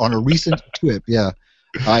up on a recent TWiP. Yeah,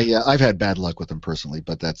 I've had bad luck with them personally,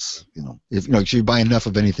 but that's if you buy enough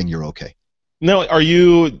of anything, you're okay. Now, are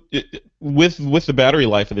you with the battery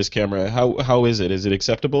life of this camera? How is it? Is it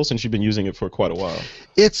acceptable since you've been using it for quite a while?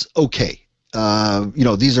 It's okay.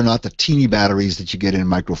 These are not the teeny batteries that you get in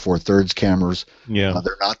Micro Four Thirds cameras. Yeah.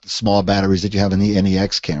 They're not the small batteries that you have in the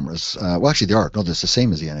NEX cameras. Well, actually, they are. No, they're the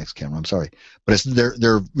same as the NX camera. I'm sorry, but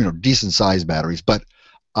they're decent sized batteries. But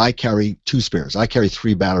I carry two spares. I carry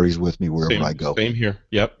 3 batteries with me wherever I go. Same here.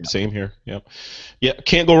 Yep. Yeah. Same here. Yep. Yeah.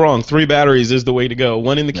 Can't go wrong. 3 batteries is the way to go.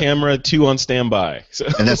 1 in the camera, 2 on standby. So.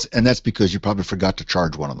 And that's because you probably forgot to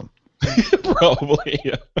charge one of them. Probably.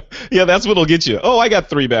 Yeah. Yeah. That's what'll get you. Oh, I got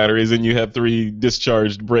 3 batteries, and you have 3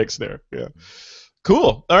 discharged bricks there. Yeah.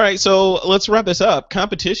 Cool. All right. So let's wrap this up.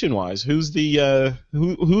 Competition-wise, who's the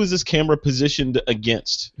who is this camera positioned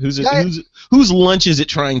against? Whose lunch is it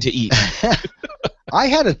trying to eat? I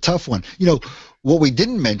had a tough one. What we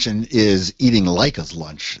didn't mention is eating Leica's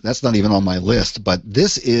lunch. That's not even on my list, but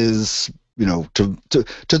this is, to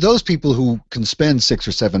those people who can spend $6,000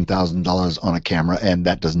 or $7,000 on a camera, and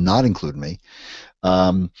that does not include me.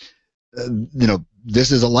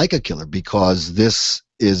 This is a Leica killer because this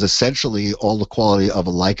is essentially all the quality of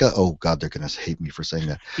a Leica. Oh God, they're gonna hate me for saying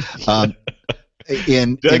that.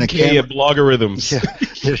 In a camera, logarithms. Yeah,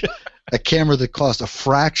 a camera that costs a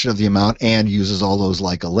fraction of the amount and uses all those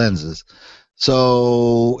Leica lenses.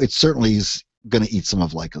 So it certainly is going to eat some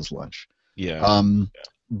of Leica's lunch. Yeah.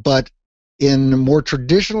 But in more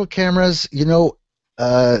traditional cameras,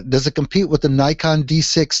 does it compete with the Nikon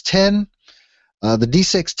D610? The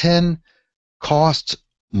D610 costs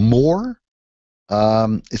more.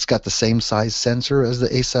 It's got the same size sensor as the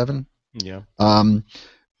A7. Yeah.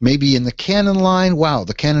 Maybe in the Canon line, wow,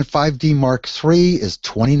 the Canon 5D Mark III is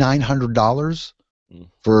 $2,900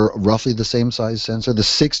 for roughly the same size sensor.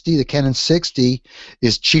 The Canon 60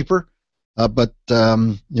 is cheaper, but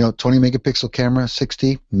 20 megapixel camera,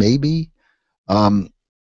 60 maybe.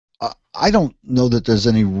 I don't know that there's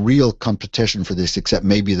any real competition for this except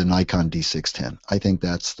maybe the Nikon D610. I think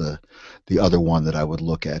that's the other one that I would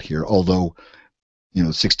look at here. Although,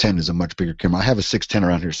 610 is a much bigger camera. I have a 610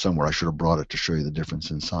 around here somewhere. I should have brought it to show you the difference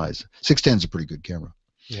in size. 610 is a pretty good camera.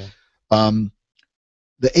 Yeah.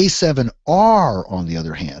 The A7R, on the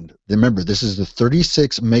other hand, remember, this is the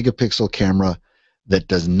 36 megapixel camera that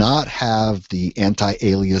does not have the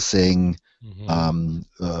anti-aliasing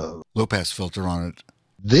low pass filter on it.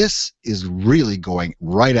 This is really going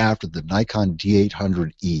right after the Nikon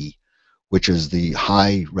D800E, which is the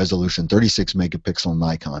high resolution 36 megapixel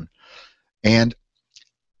Nikon. And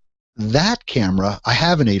that camera, I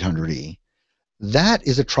have an 800E. That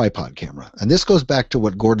is a tripod camera. And this goes back to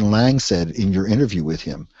what Gordon Lang said in your interview with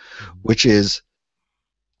him, which is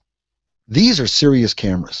these are serious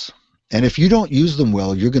cameras. And if you don't use them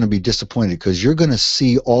well, you're going to be disappointed because you're going to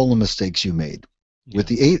see all the mistakes you made. Yeah. With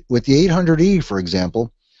the 800E, for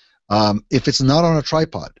example, if it's not on a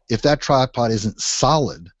tripod, if that tripod isn't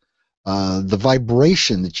solid, the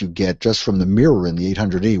vibration that you get just from the mirror in the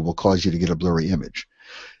 800E will cause you to get a blurry image.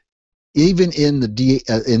 Even in the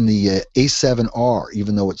A7R,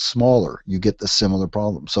 even though it's smaller, you get the similar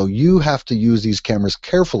problem. So you have to use these cameras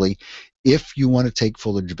carefully if you want to take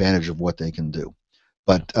full advantage of what they can do.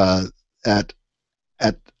 But this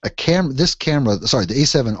camera, the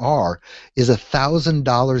A7R is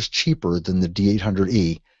 $1,000 cheaper than the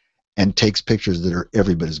D800E, and takes pictures that are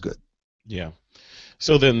every bit as good. Yeah.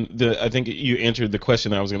 So then, I think you answered the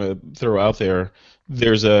question I was going to throw out there.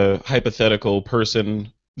 There's a hypothetical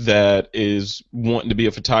person that is wanting to be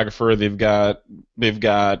a photographer. They've got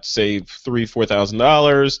say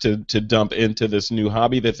 $3,000-$4,000 to dump into this new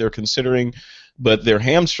hobby that they're considering, but they're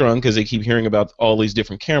hamstrung because they keep hearing about all these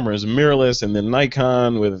different cameras, mirrorless, and then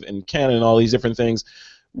Nikon and Canon, all these different things.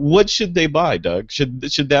 What should they buy, Doug? Should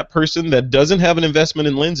that person that doesn't have an investment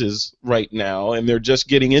in lenses right now and they're just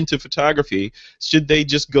getting into photography, should they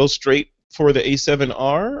just go straight for the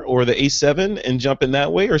A7R or the A7 and jump in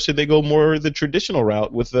that way, or should they go more the traditional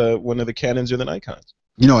route with one of the Canons or the Nikons?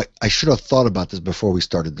 I should have thought about this before we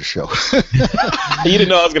started the show. You didn't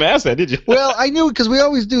know I was going to ask that, did you? Well, I knew because we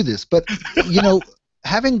always do this, but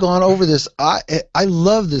having gone over this, I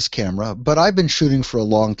love this camera, but I've been shooting for a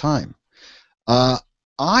long time.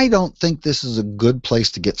 I don't think this is a good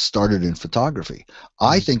place to get started in photography.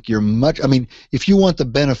 I think if you want the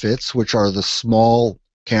benefits, which are the small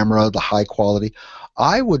camera, the high quality,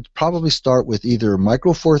 I would probably start with either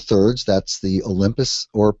Micro Four Thirds, that's the Olympus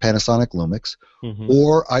or Panasonic Lumix,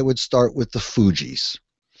 or I would start with the Fujis.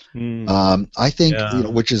 I think,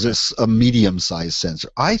 which is a medium-sized sensor.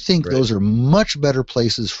 I think those are much better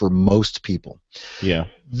places for most people. Yeah.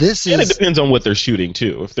 It depends on what they're shooting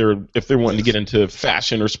too. If they're wanting to get into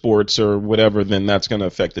fashion or sports or whatever, then that's going to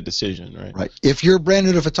affect the decision, right? Right. If you're brand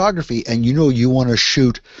new to photography and you want to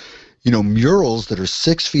shoot, murals that are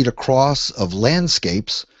 6 feet across of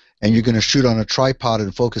landscapes, and you're going to shoot on a tripod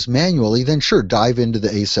and focus manually, then sure, dive into the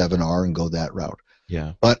A7R and go that route.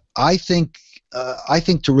 Yeah. But I think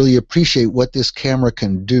to really appreciate what this camera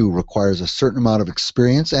can do requires a certain amount of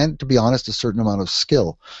experience and, to be honest, a certain amount of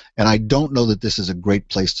skill. And I don't know that this is a great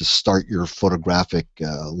place to start your photographic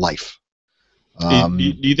life. Do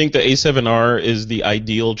you think the A7R is the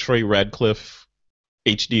ideal Trey Radcliffe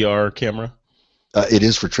HDR camera? It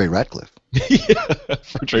is for Trey Radcliffe. Yeah,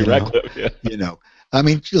 for Trey Radcliffe, yeah. I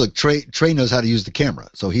mean, look, Trey knows how to use the camera,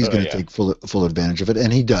 so he's going to take full advantage of it,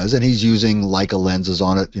 and he does, and he's using Leica lenses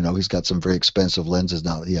on it. He's got some very expensive lenses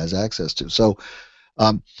now that he has access to. So,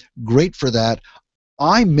 great for that.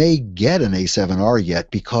 I may get an A7R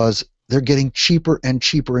yet because they're getting cheaper and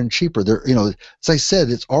cheaper and cheaper. They're, as I said,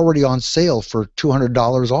 it's already on sale for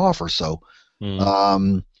 $200 off or so.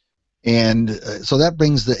 And so that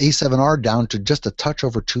brings the A7R down to just a touch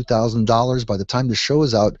over $2,000. By the time the show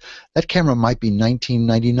is out, that camera might be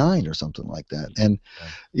 $1,999 or something like that. And,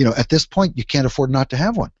 at this point, you can't afford not to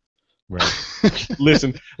have one. Right.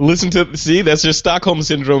 Listen to see that's your Stockholm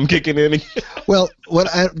syndrome kicking in. Well,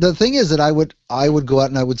 the thing is that I would go out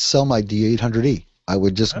and I would sell my D800E. I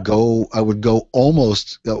would just go. I would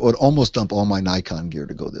almost dump all my Nikon gear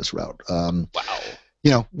to go this route. Wow.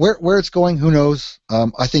 You know where it's going. Who knows?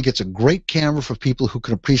 I think it's a great camera for people who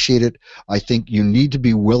can appreciate it. I think you need to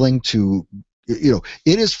be willing to. You know,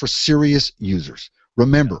 it is for serious users.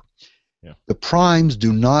 Remember, the primes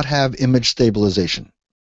do not have image stabilization.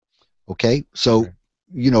 Okay, so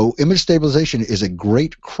you know, image stabilization is a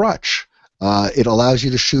great crutch. It allows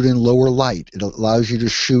you to shoot in lower light. It allows you to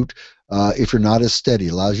shoot if you're not as steady.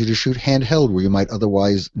 It allows you to shoot handheld where you might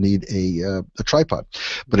otherwise need a tripod.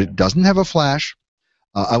 But it doesn't have a flash.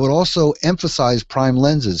 I would also emphasize prime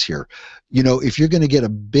lenses here. You know, if you're going to get a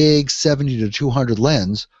big 70 to 200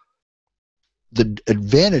 lens, the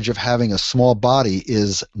advantage of having a small body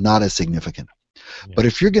is not as significant. But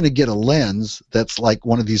if you're going to get a lens that's like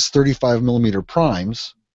one of these 35 millimeter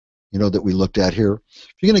primes, you know, that we looked at here,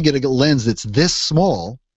 if you're going to get a lens that's this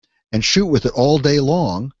small and shoot with it all day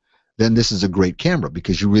long, then this is a great camera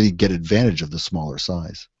because you really get advantage of the smaller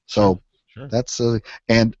size. So that's so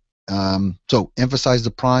emphasize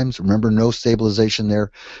the primes. Remember, no stabilization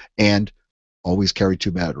there, and always carry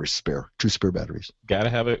two spare batteries. Gotta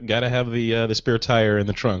have it. Gotta have the spare tire in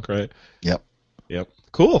the trunk, right? Yep.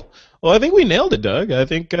 Cool. Well, I think we nailed it, Doug. I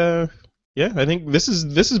think I think this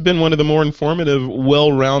has been one of the more informative,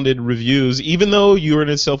 well-rounded reviews. Even though you're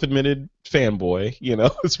a self-admitted fanboy, you know,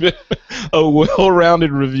 it's been a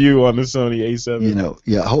well-rounded review on the Sony A7. You know,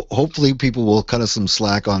 hopefully people will cut us some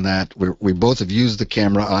slack on that. We both have used the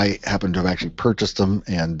camera. I happen to have actually purchased them,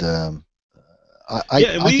 and I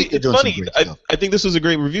think it's funny. I think this was a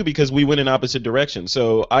great review because we went in opposite directions.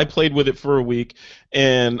 So I played with it for a week,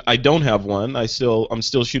 and I don't have one. I'm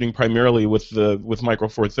still shooting primarily with Micro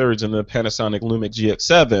Four Thirds and the Panasonic Lumix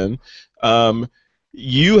GX7.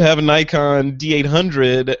 You have a Nikon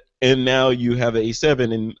D800, and now you have an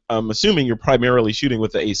A7, and I'm assuming you're primarily shooting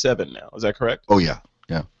with the A7 now. Is that correct? Oh yeah.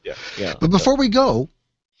 But before we go,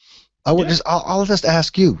 I'll just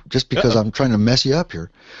ask you, just because I'm trying to mess you up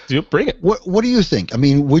here. Bring it. What do you think? I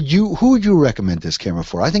mean, who would you recommend this camera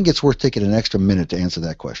for? I think it's worth taking an extra minute to answer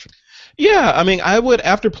that question. Yeah, I mean, I would,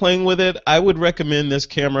 after playing with it, I would recommend this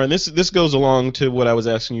camera, and this goes along to what I was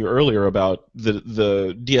asking you earlier about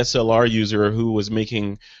the DSLR user who was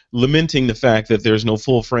lamenting the fact that there's no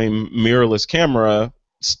full frame mirrorless camera,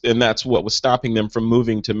 and that's what was stopping them from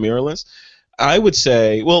moving to mirrorless. I would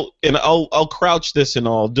say, well, and I'll crouch this and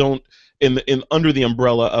all, don't under the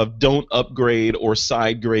umbrella of don't upgrade or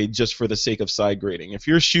side grade just for the sake of side grading. If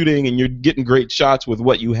you're shooting and you're getting great shots with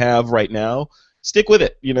what you have right now, stick with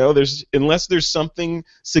it. You know, unless there's something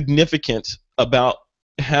significant about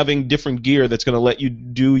having different gear that's going to let you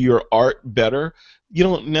do your art better, you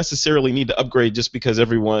don't necessarily need to upgrade just because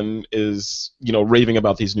everyone is, you know, raving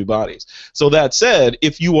about these new bodies. So that said,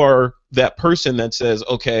 if you are that person that says,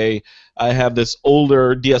 okay, I have this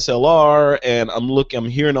older DSLR and I'm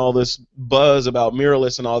hearing all this buzz about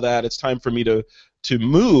mirrorless and all that, it's time for me to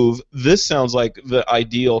move, this sounds like the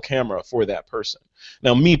ideal camera for that person.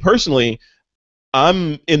 Now, me personally,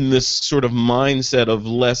 I'm in this sort of mindset of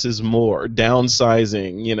less is more,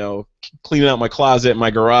 downsizing, you know, cleaning out my closet,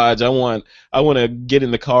 my garage. I want to get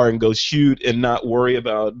in the car and go shoot and not worry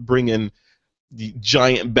about bringing the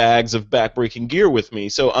giant bags of backbreaking gear with me.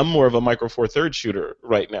 So I'm more of a Micro Four Thirds shooter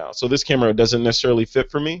right now. So this camera doesn't necessarily fit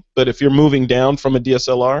for me. But if you're moving down from a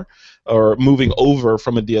DSLR or moving over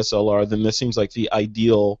from a DSLR, then this seems like the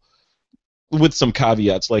ideal, with some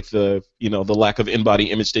caveats like the lack of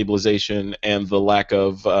in-body image stabilization and the lack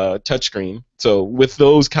of touchscreen. So with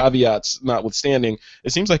those caveats notwithstanding,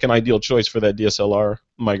 it seems like an ideal choice for that DSLR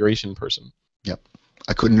migration person. Yep,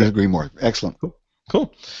 I couldn't agree more. Excellent.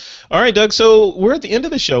 Cool. All right, Doug. So we're at the end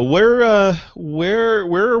of the show. Where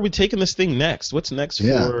are we taking this thing next? What's next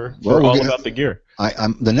for all about the gear?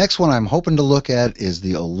 The next one I'm hoping to look at is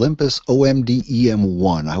the Olympus OMD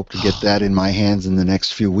EM1. I hope to get that in my hands in the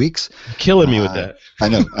next few weeks. You're killing me with that. I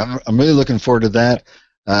know. I'm really looking forward to that.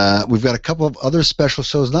 We've got a couple of other special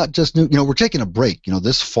shows, not just new. You know, we're taking a break. You know,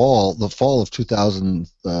 this fall, the fall of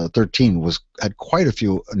 2013 had quite a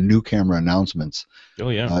few new camera announcements. Oh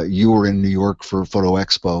yeah. You were in New York for Photo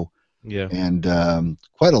Expo. Yeah. And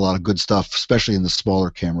quite a lot of good stuff, especially in the smaller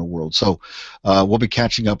camera world. So we'll be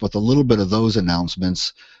catching up with a little bit of those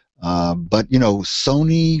announcements. But you know,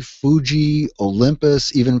 Sony, Fuji,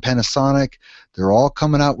 Olympus, even Panasonic, they're all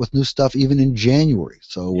coming out with new stuff even in January.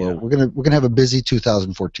 So we're gonna have a busy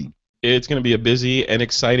 2014. It's going to be a busy and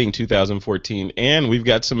exciting 2014, and we've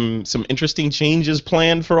got some interesting changes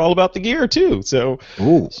planned for All About the Gear too. So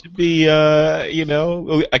Ooh. should be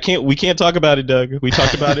we can't talk about it, Doug. We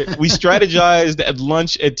talked about it. We strategized at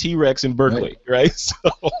lunch at T-Rex in Berkeley, right? So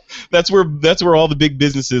that's where all the big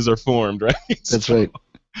businesses are formed, right? That's right.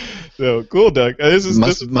 So cool, Doug. This is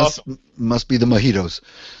awesome. Must be the mojitos.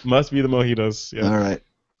 Must be the mojitos. Yeah. All right.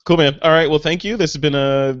 Cool, man. All right. Well, thank you. This has been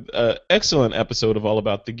a excellent episode of All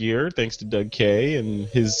About the Gear. Thanks to Doug Kay and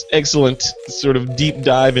his excellent sort of deep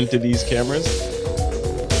dive into these cameras.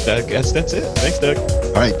 I guess that's it. Thanks, Doug.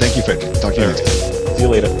 All right. Thank you, Fred. Talk to you next time. See you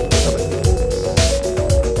later. Bye-bye.